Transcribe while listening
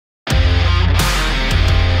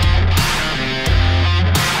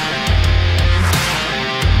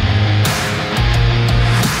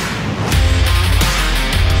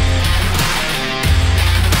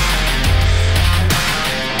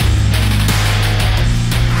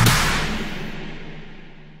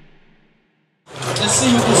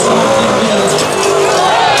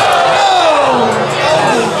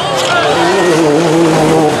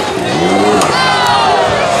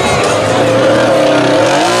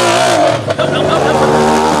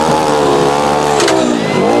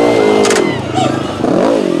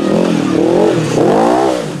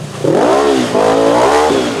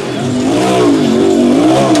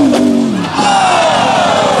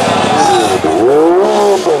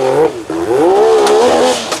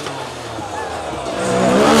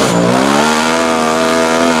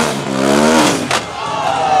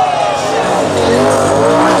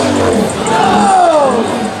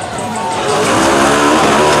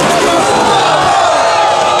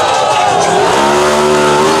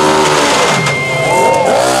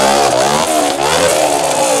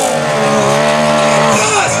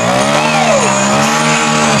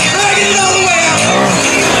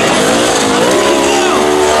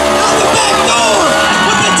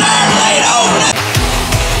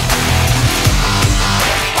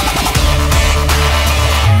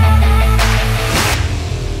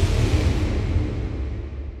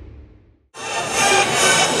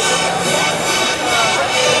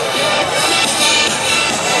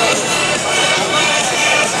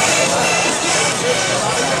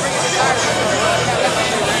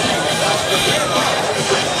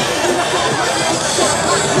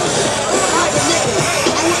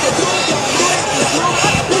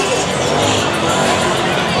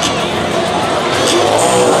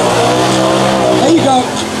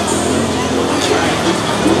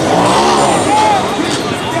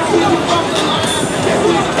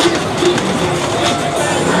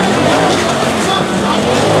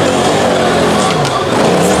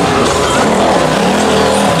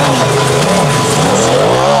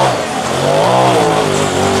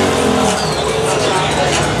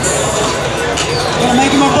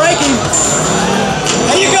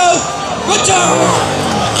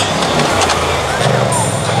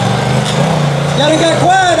Y'all got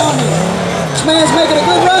quiet on me. This man's making a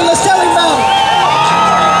good run. Let's tell him about it.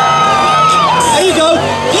 There you go.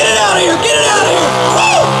 Get it out of here. Get it out of here.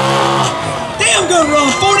 Woo! Damn good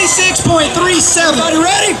run. 46.37. Everybody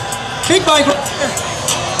ready? Big bike right there.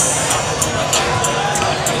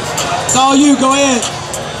 It's all you. Go ahead.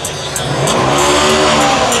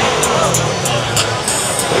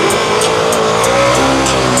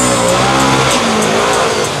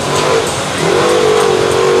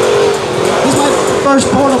 First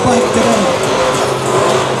portal bike today.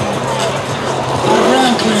 Our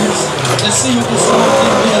ground clearance. Let's see what this thing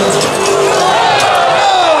does.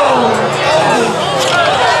 Oh!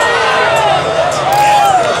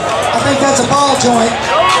 I think that's a ball joint.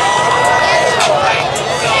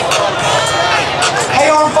 Hey,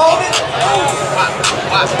 arm folded.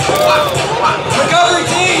 Recovery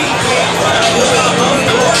team.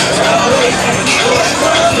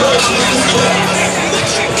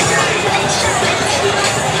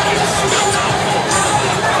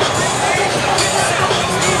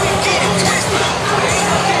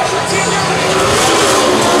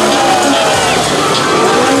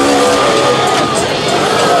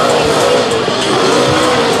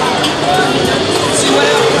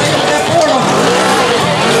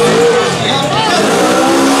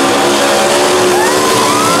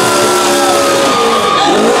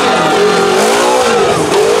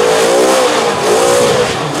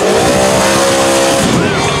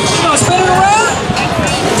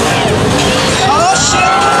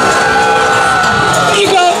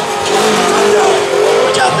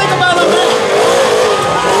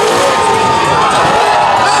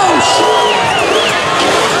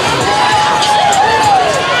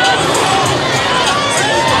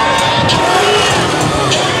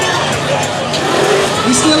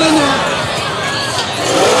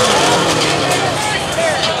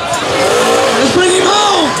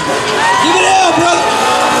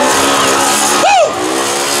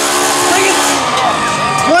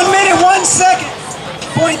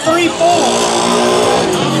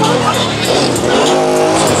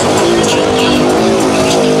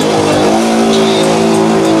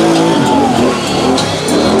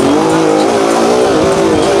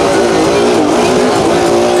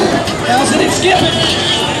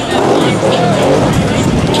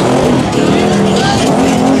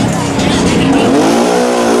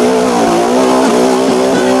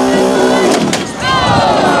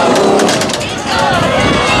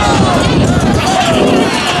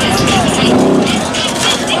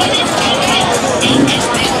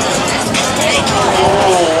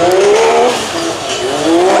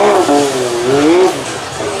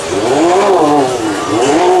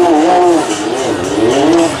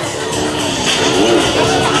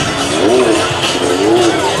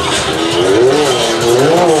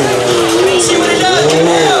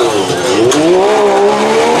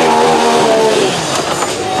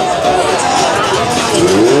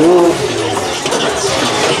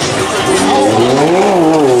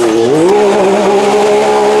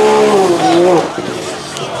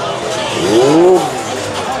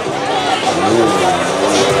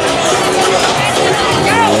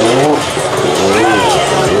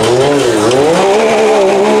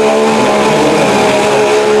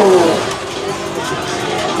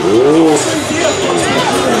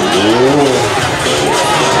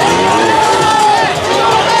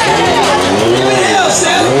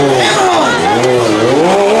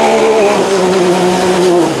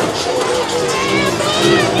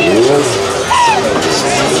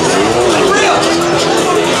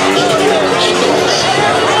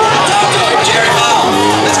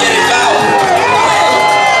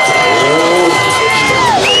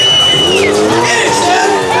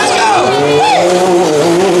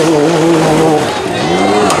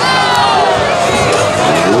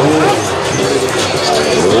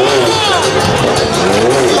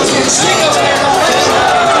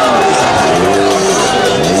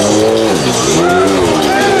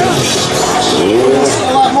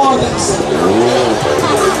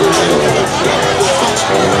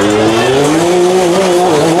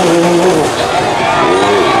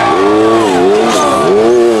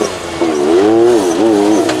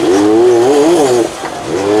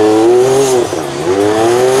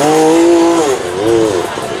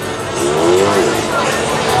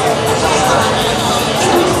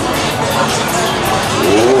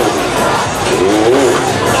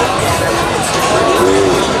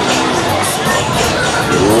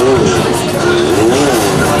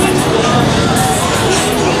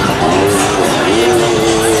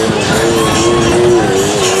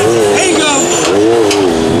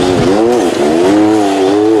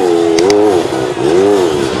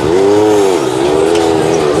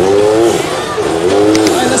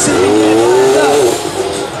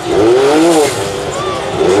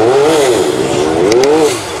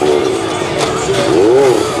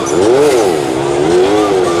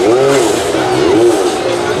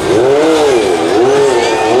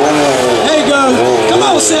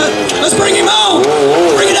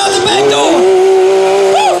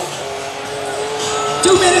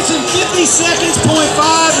 2 minutes and 50 seconds, .59.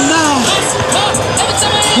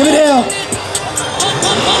 Give it hell.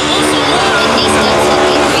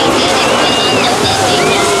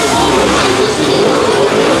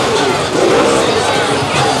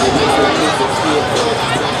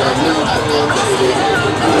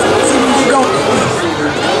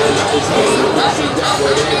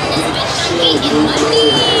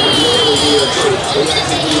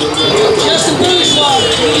 Justin Booth's water.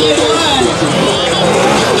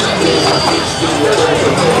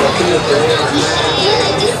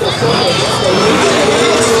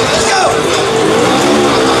 Let's go.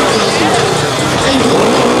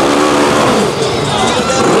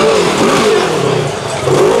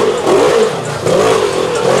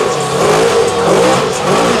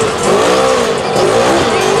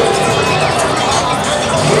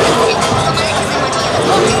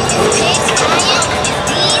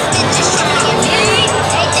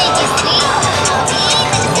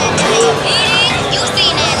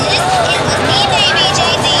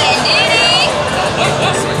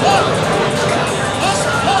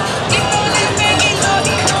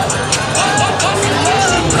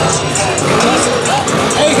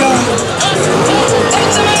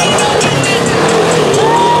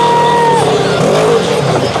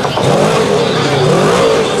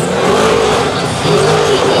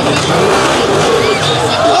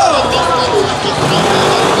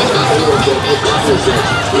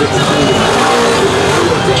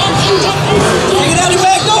 Take it out your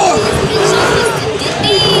back door.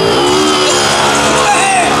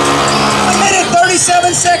 A minute,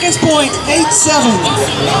 37 seconds, .87. It's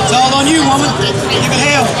all on you, woman. Give it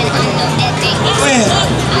hell. Go ahead.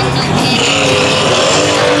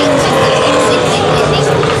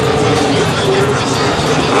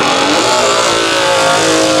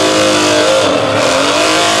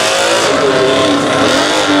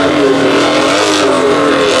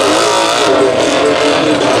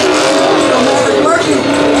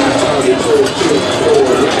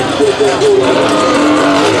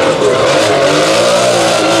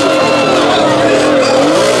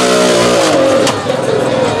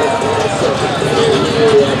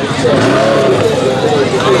 Yeah.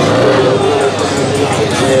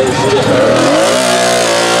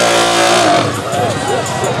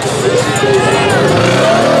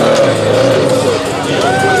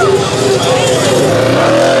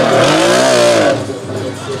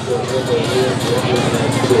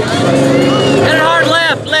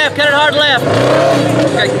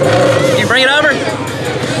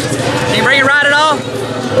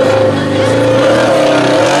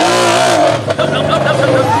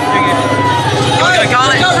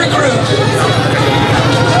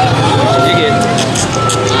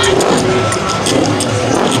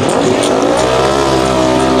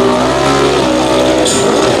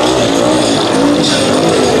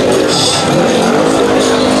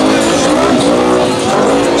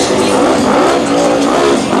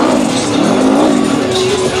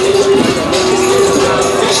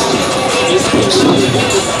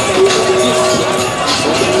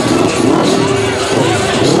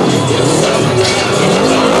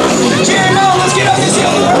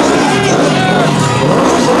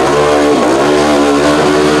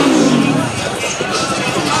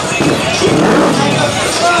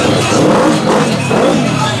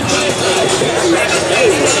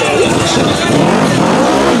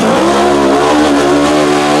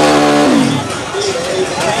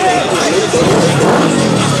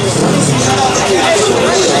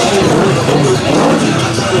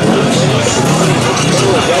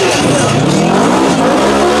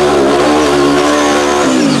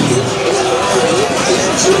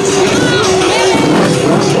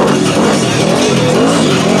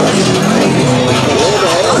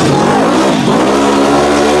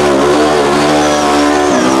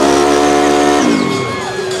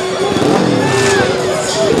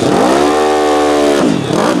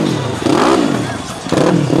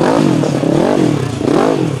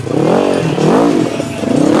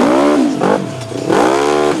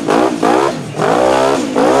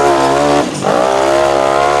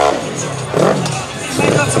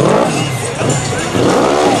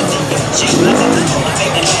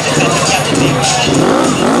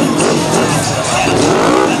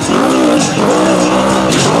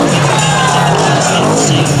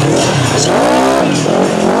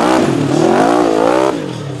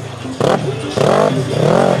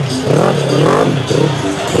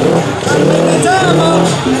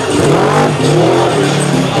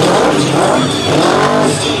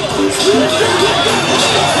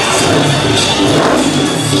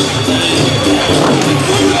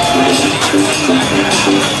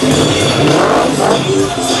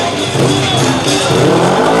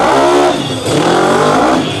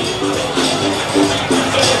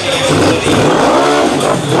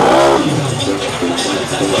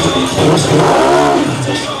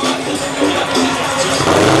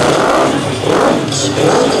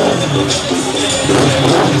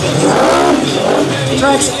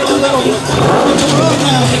 Track's a little rough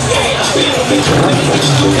now.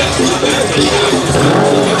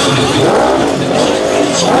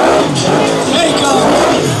 There he comes.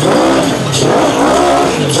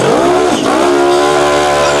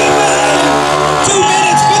 2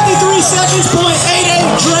 minutes, 53 seconds,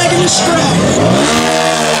 .88, dragging the strap.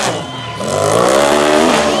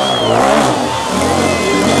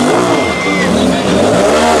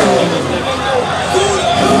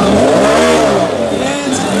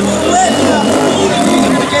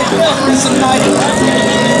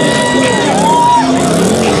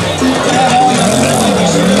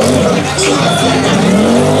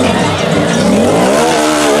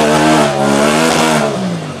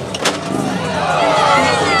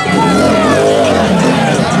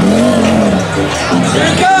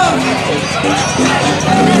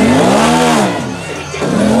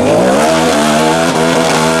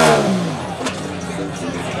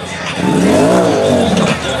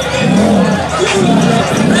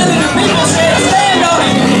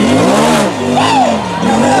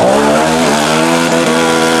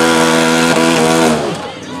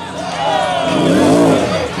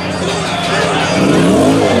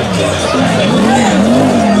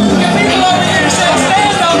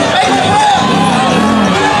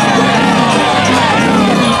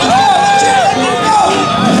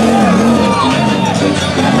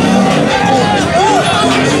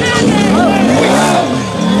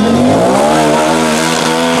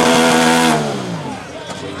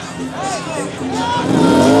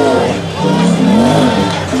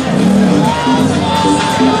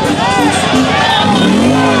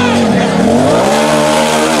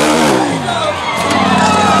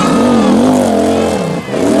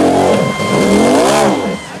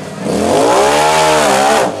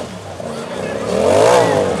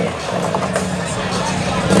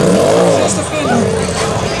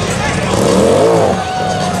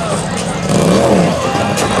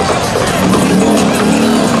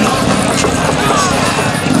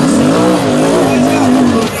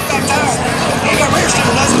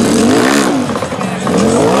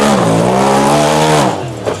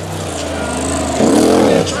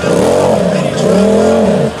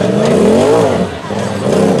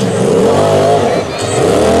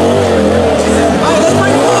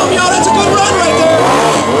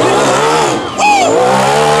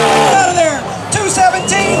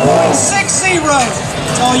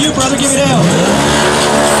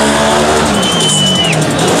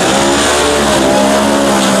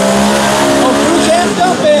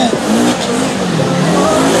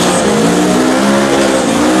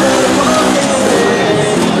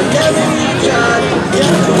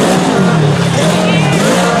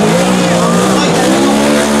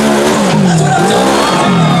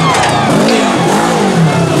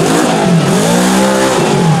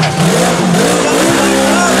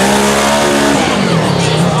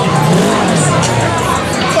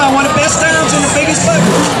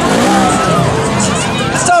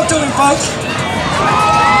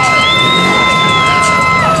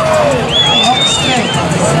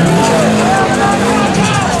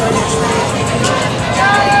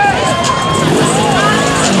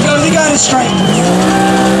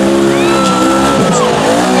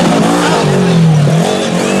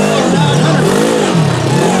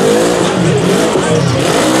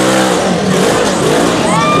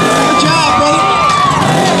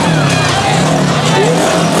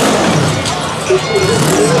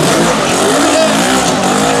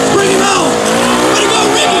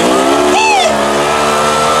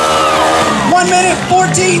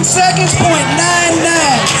 Seconds, .99.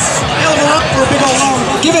 Hell of a run for a big old long.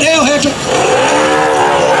 Give it hell, Hedrick.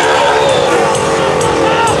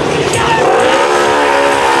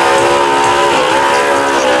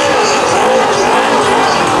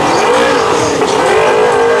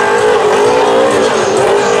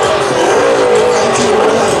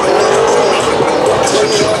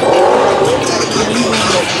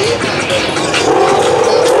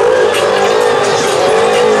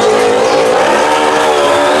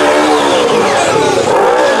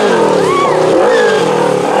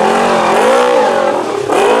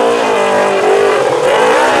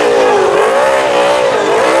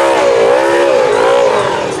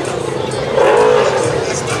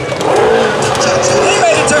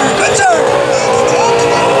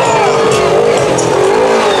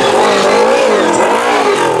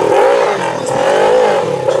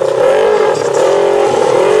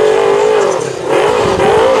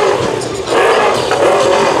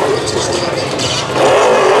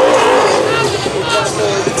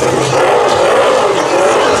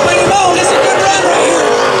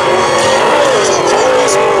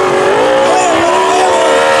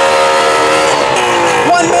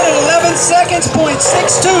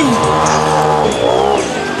 46.62.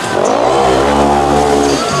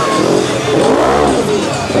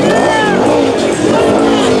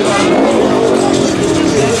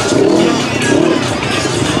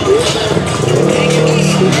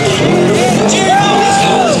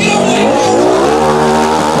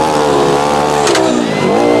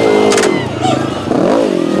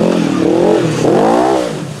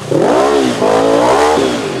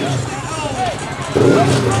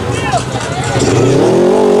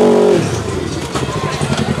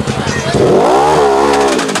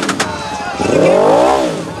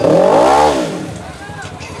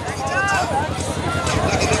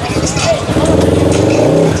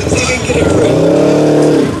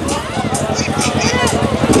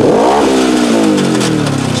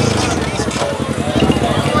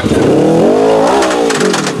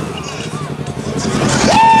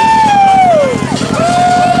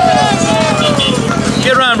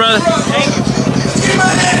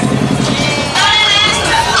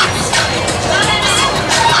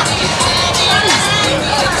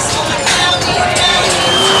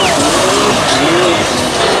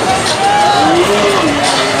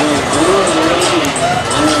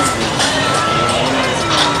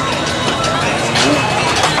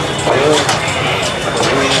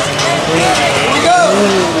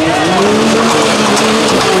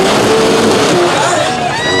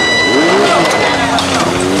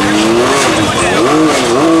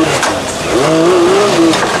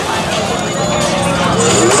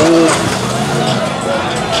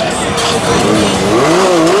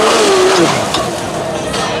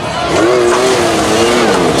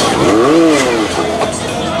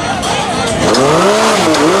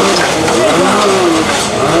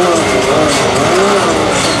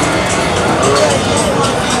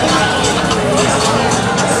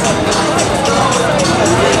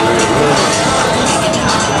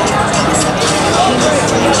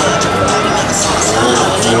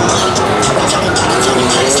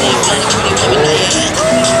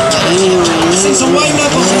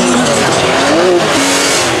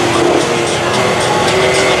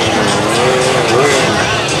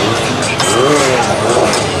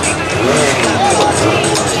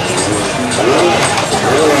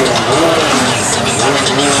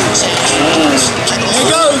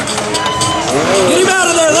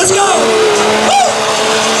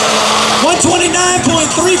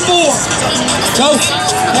 Go.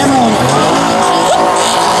 Hammer on.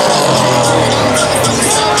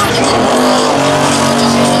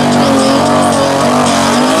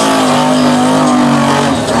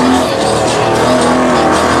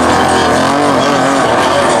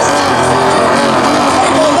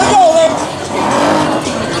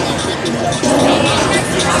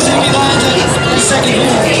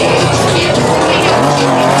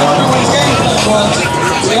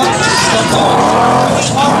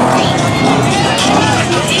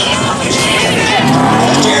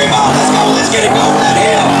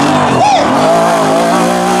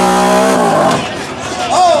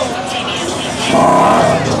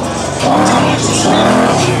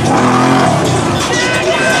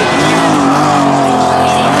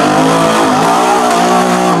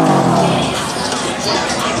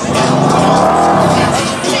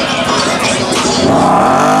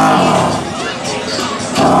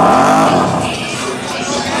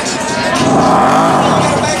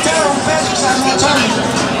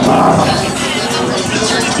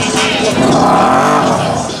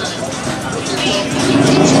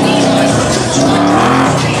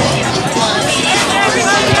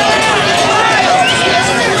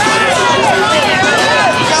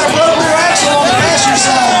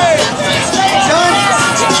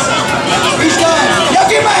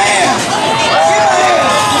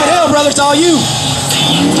 It's all you.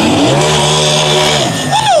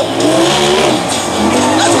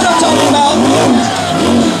 That's what I'm talking about.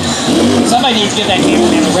 Somebody needs to get that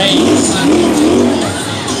cameraman a raise.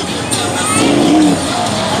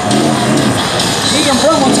 Medium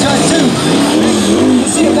front one's cut too.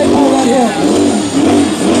 Let's see if they pull that hill.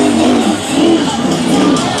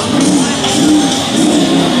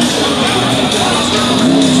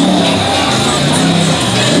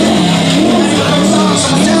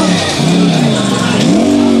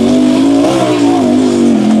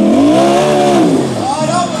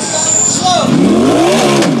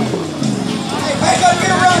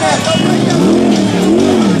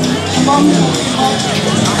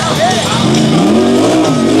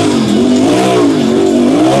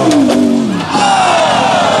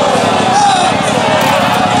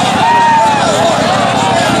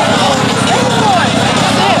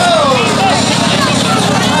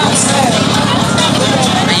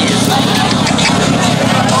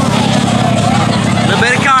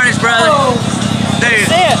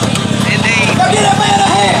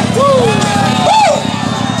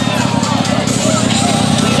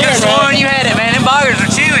 loggers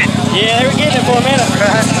are chewing. Yeah, they were getting it for a minute.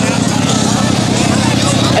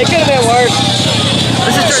 It could have been worse.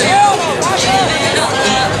 This is true.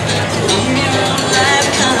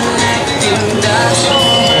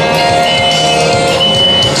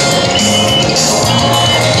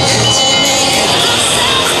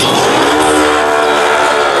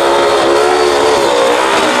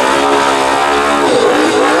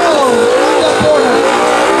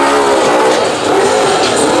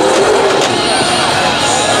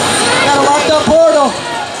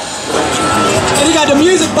 The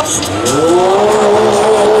music box.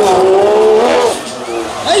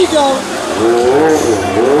 There you go.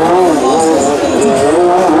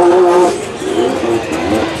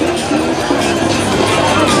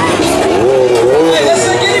 Hey, let's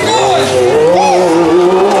get it going.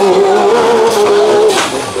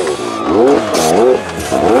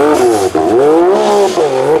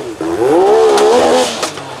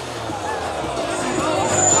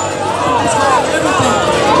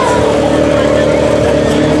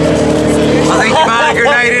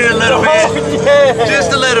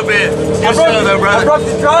 Just a little bit. Good show though, brother. I broke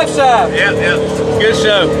the drive shaft. Yep. Good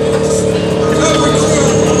show. Give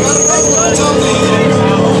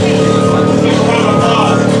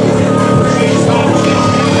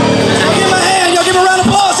him a hand. Y'all give him a round of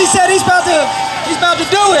applause. He said he's about to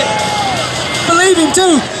do it. Believe him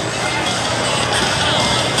too.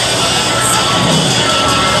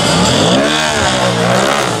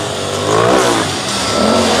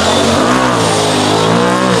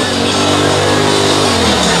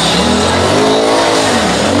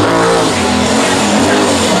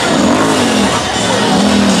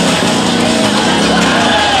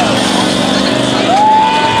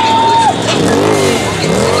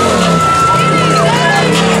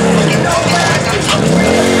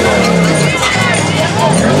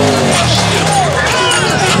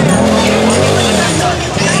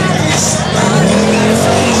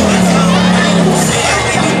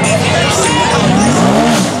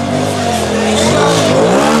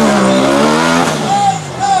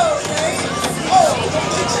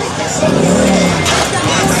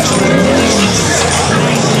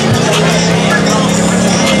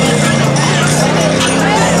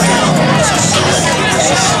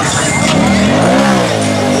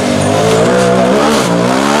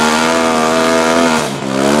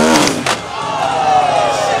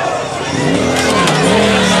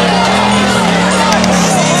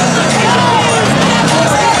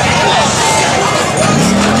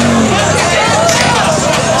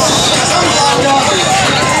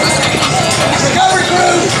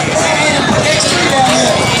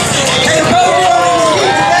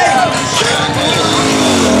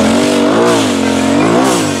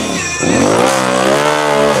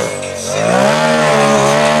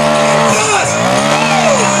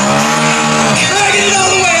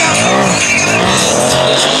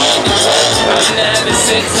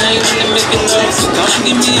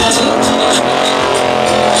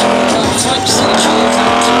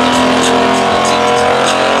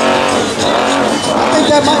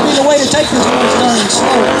 That might be the way to take this one turn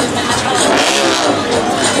slow.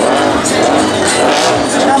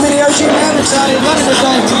 How many OG Mavericks out here running with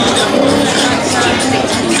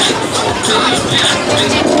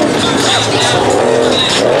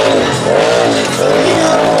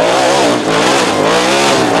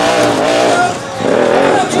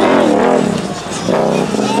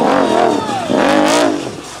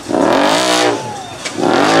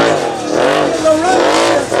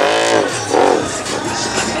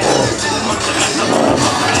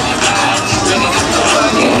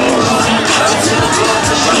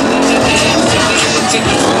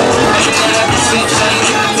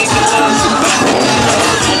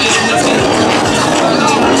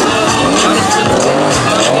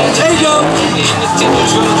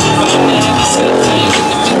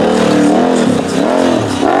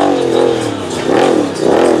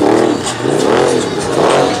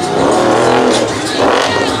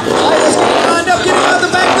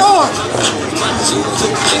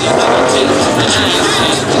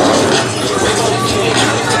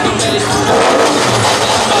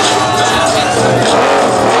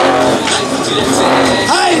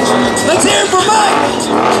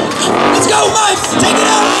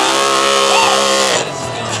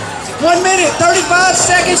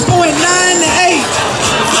seconds, .98.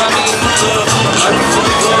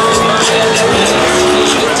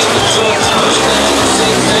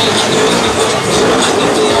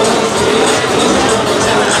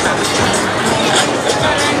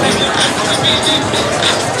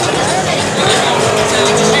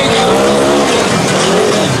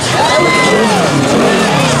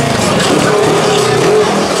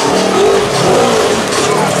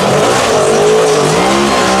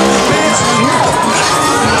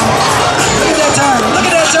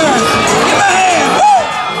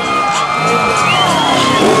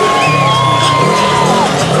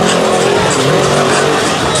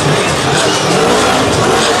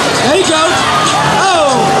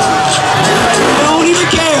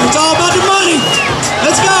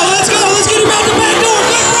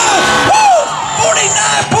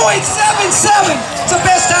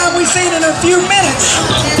 few minutes.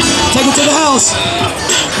 Take it to the house.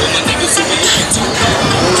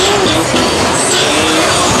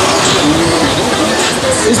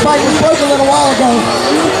 This bike was broke a little while ago.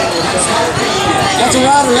 That's a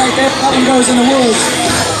rider right there. That one goes in the woods.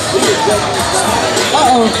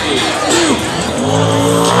 Uh-oh.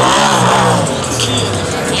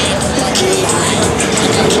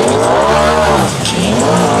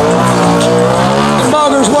 The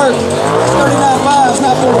boggers work. 39.5s,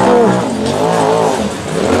 not 44.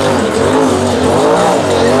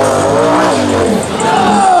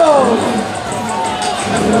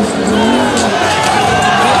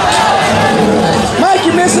 Mike,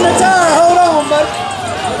 you're missing a tire. Hold on, bud.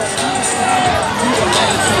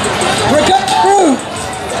 We're cutting through.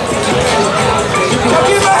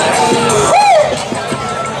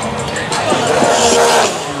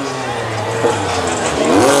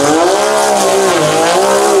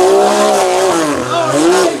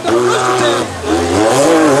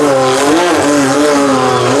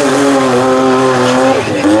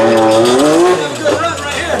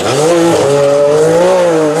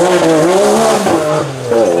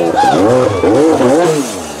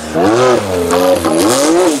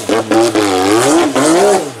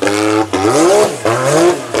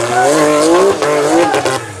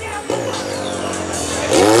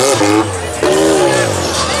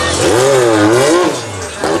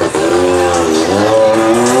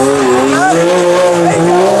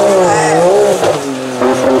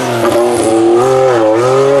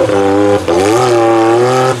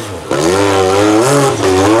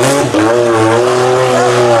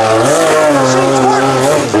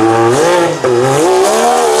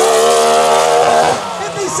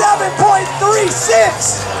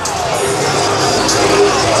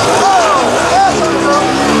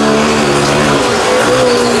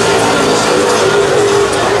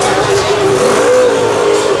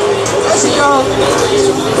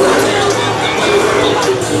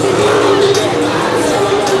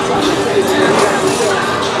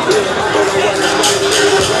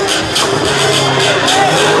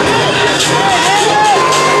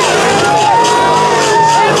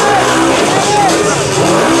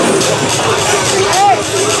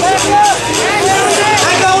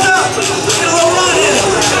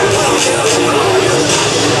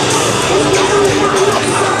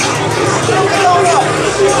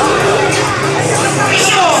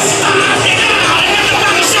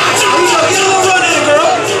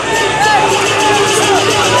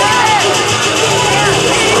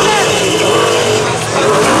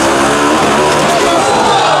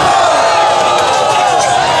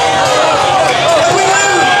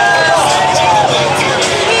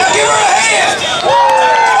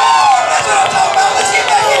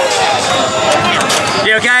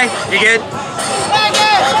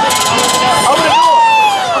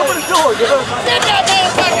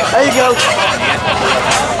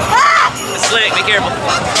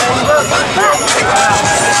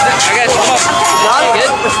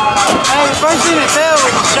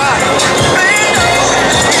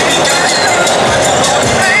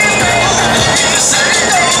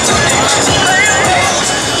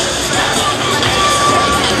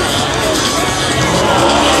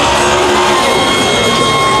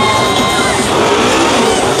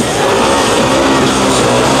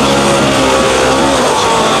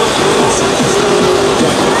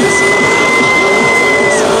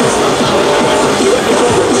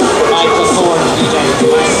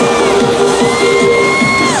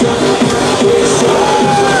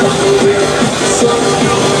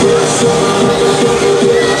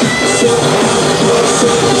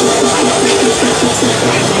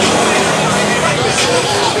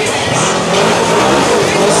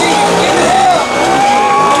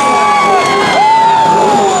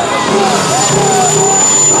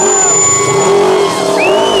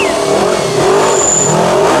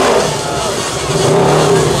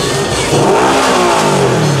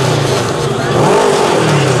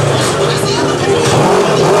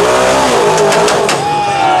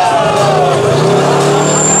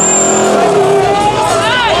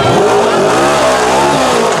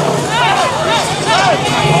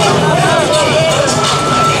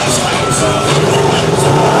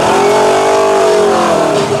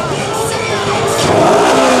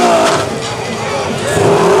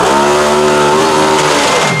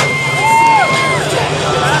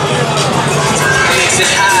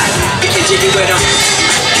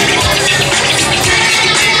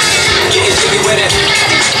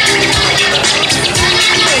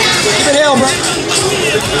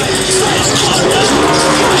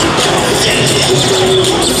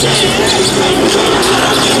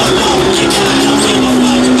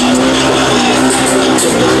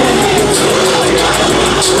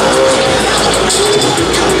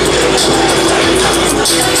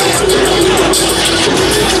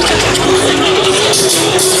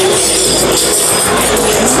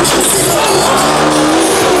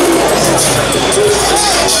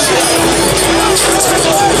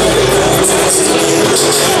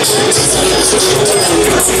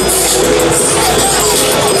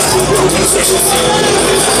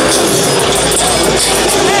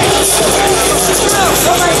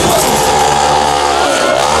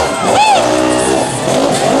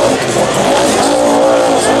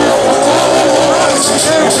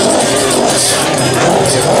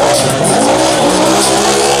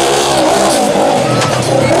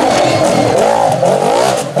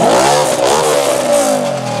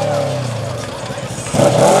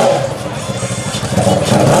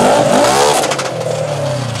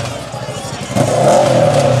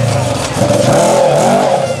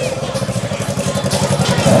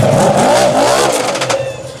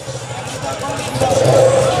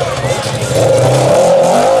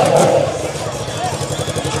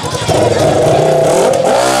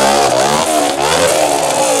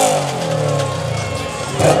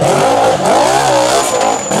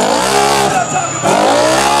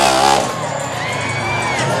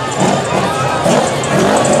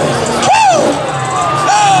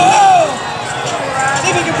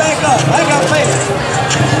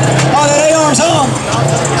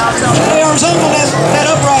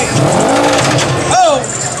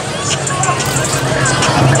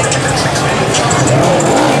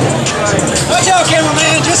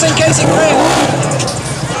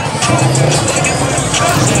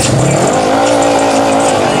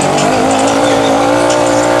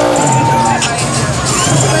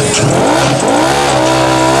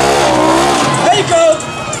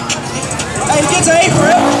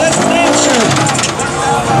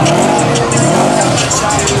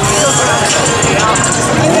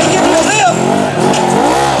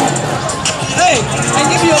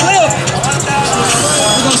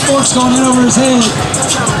 Going in over his head.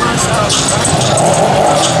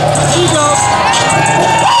 There you go.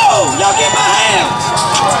 Whoa! Y'all get my hands!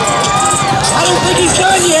 I don't think he's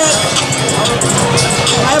done yet.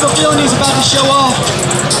 I have a feeling he's about to show off.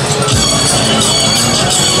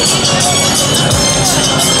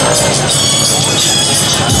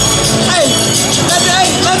 Hey,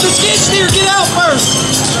 let the skid steer get out first.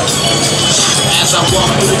 As I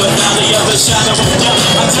walk through the valley of the shadow of death,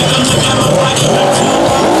 I take a look at my right.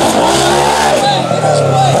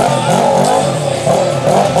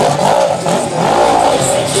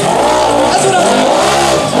 That's what I'm doing.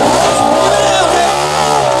 Give it out, man.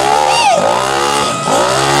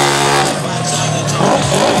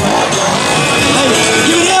 Hey,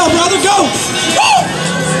 give it out, brother. Go.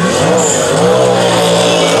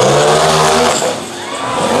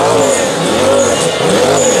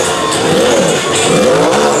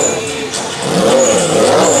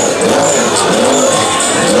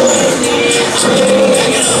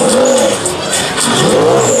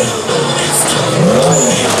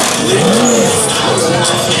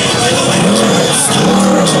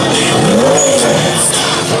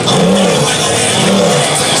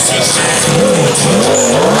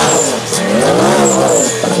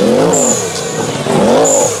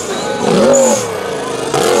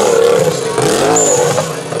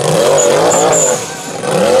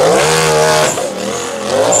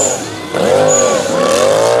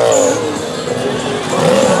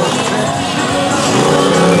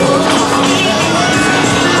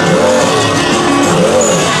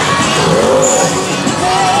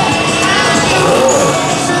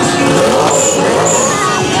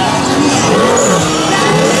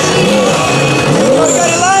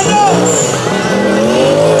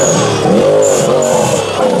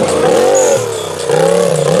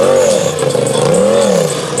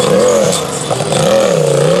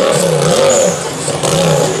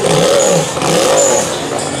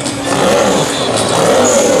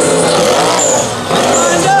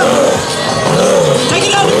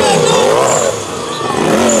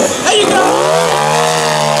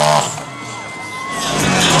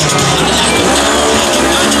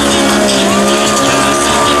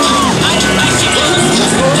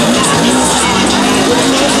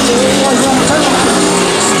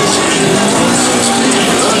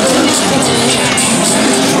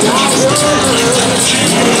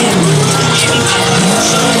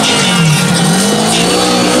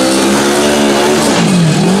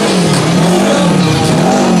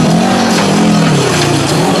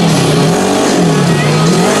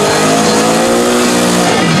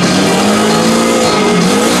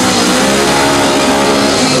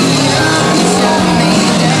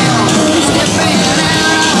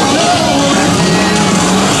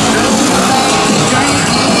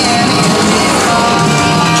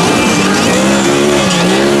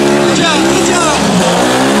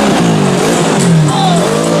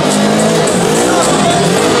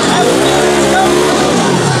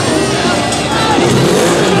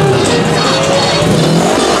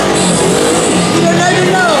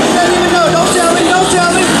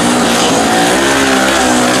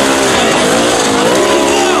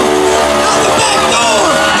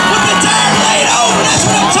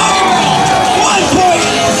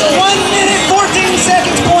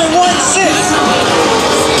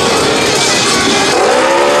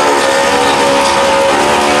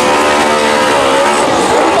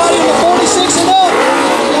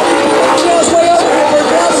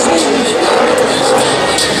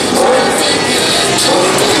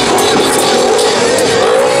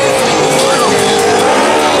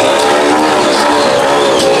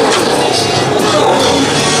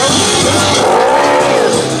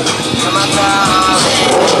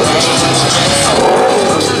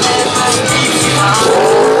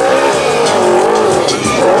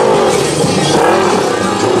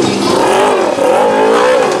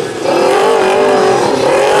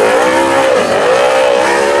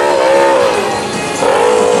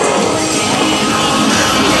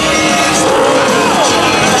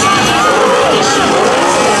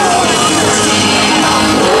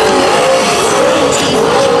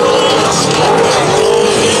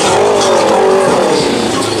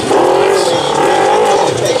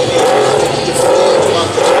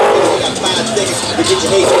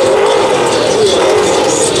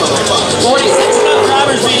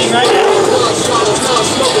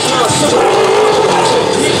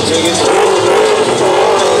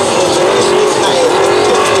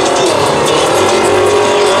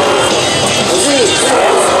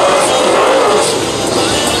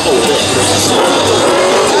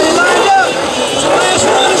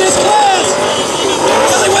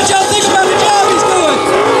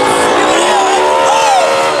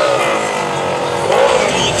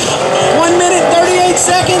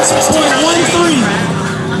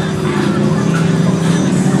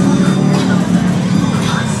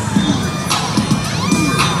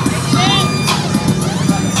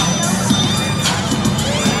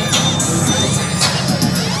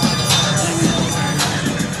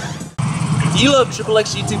 you love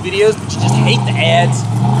XXX YouTube videos, but you just hate the ads,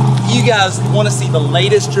 you guys want to see the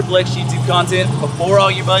latest XXX YouTube content before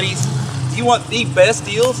all your buddies, you want the best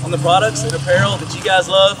deals on the products and apparel that you guys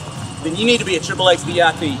love, then you need to be a XXX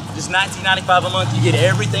VIP. Just $19.95 a month, you get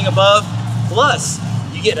everything above, plus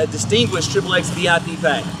you get a distinguished XXX VIP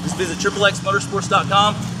pack. Just visit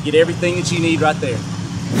XXXmotorsports.com, get everything that you need right there.